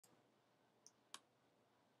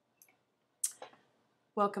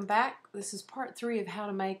Welcome back. This is part 3 of how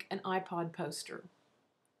to make an iPod poster.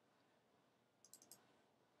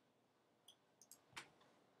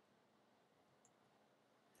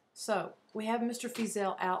 So, we have Mr.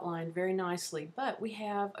 Feazell outlined very nicely, but we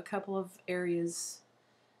have a couple of areas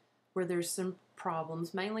where there's some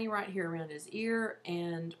problems, mainly right here around his ear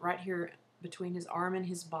and right here between his arm and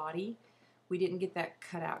his body. We didn't get that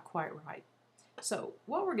cut out quite right. So,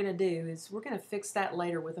 what we're going to do is we're going to fix that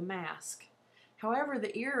later with a mask. However,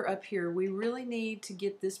 the ear up here, we really need to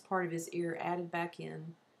get this part of his ear added back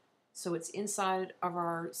in so it's inside of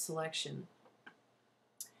our selection.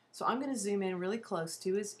 So I'm going to zoom in really close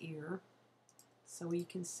to his ear so we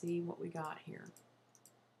can see what we got here.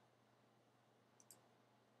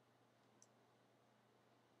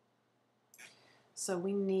 So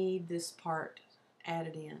we need this part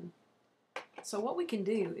added in. So what we can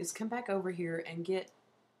do is come back over here and get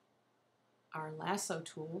our lasso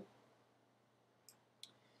tool.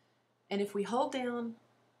 And if we hold down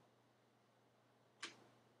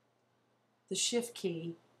the shift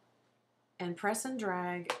key and press and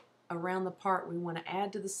drag around the part we want to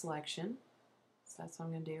add to the selection, so that's what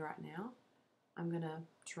I'm going to do right now. I'm going to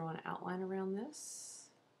draw an outline around this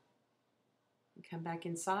and come back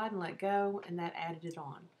inside and let go, and that added it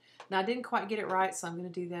on. Now I didn't quite get it right, so I'm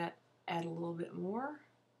going to do that, add a little bit more.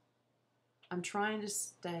 I'm trying to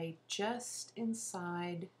stay just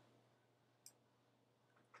inside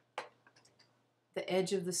the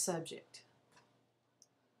edge of the subject.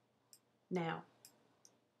 Now,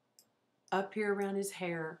 up here around his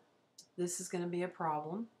hair, this is going to be a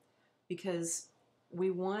problem because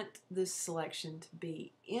we want this selection to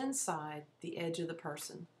be inside the edge of the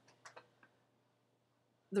person.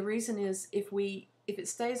 The reason is if it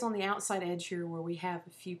stays on the outside edge here where we have a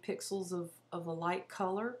few pixels of a light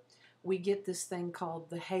color, we get this thing called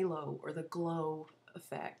the halo or the glow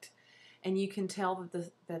effect. And you can tell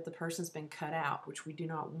that the person's been cut out, which we do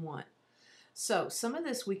not want. So some of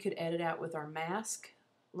this we could edit out with our mask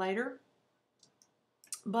later.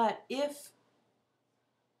 But if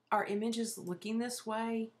our image is looking this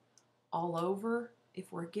way all over,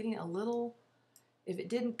 if we're getting if it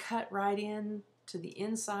didn't cut right in to the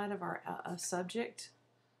inside of our subject,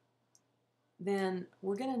 then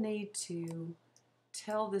we're going to need to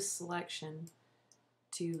tell this selection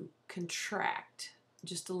to contract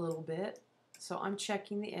just a little bit. So I'm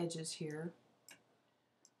checking the edges here.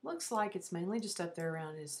 Looks like it's mainly just up there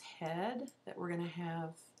around his head that we're going to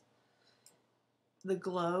have the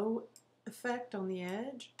glow effect on the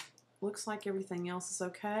edge. Looks like everything else is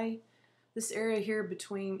okay. This area here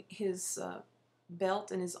between his belt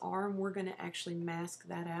and his arm, we're going to actually mask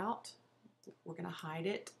that out. We're going to hide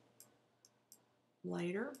it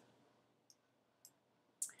later.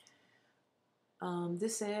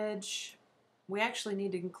 This edge, we actually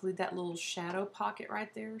need to include that little shadow pocket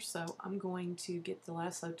right there, so I'm going to get the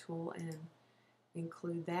lasso tool and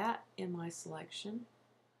include that in my selection.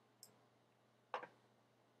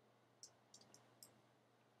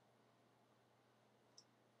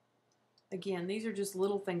 Again, these are just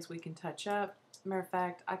little things we can touch up. Matter of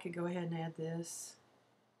fact, I could go ahead and add this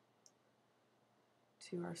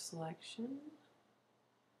to our selection.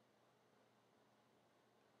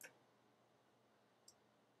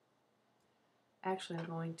 Actually, I'm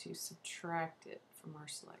going to subtract it from our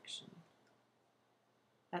selection.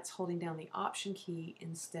 That's holding down the Option key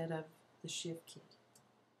instead of the Shift key.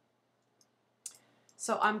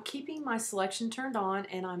 So I'm keeping my selection turned on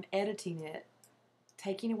and I'm editing it,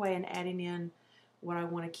 taking away and adding in what I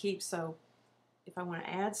want to keep. So if I want to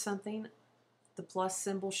add something, the plus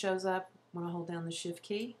symbol shows up when I hold down the Shift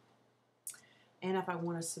key. And if I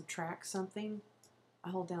want to subtract something, I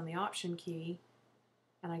hold down the Option key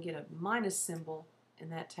and I get a minus symbol,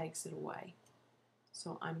 and that takes it away.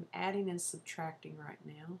 So I'm adding and subtracting right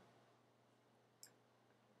now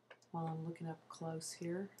while I'm looking up close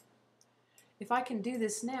here. If I can do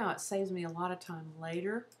this now, it saves me a lot of time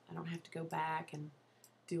later. I don't have to go back and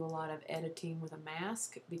do a lot of editing with a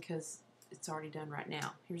mask because it's already done right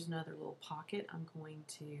now. Here's another little pocket. I'm going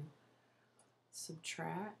to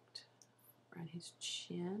subtract around his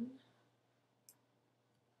chin.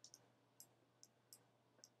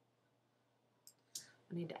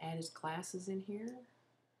 I need to add his glasses in here.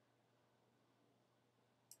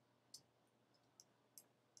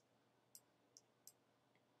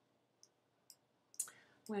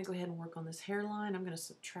 I'm going to go ahead and work on this hairline. I'm going to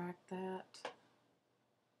subtract that.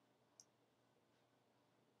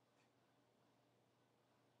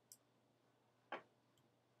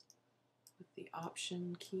 With the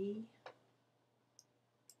Option key.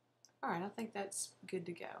 Alright, I think that's good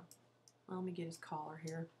to go. Let me get his collar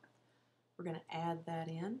here. We're going to add that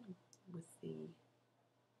in with the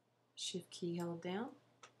Shift key held down.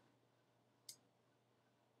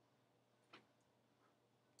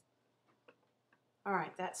 All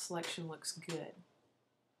right, that selection looks good.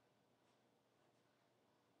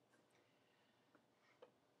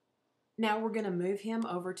 Now we're going to move him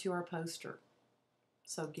over to our poster.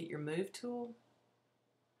 So get your move tool,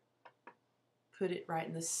 put it right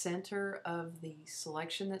in the center of the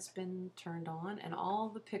selection that's been turned on, and all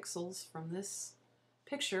the pixels from this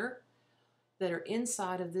picture that are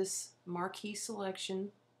inside of this marquee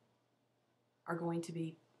selection are going to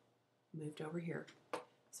be moved over here.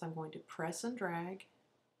 So I'm going to press and drag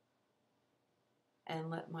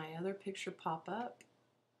and let my other picture pop up,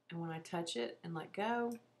 and when I touch it and let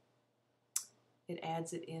go, it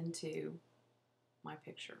adds it into my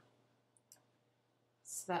picture.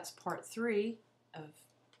 So that's part 3 of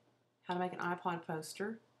how to make an iPod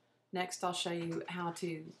poster. Next I'll show you how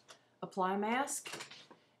to apply mask,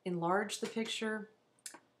 enlarge the picture,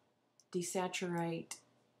 desaturate,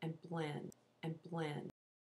 and blend.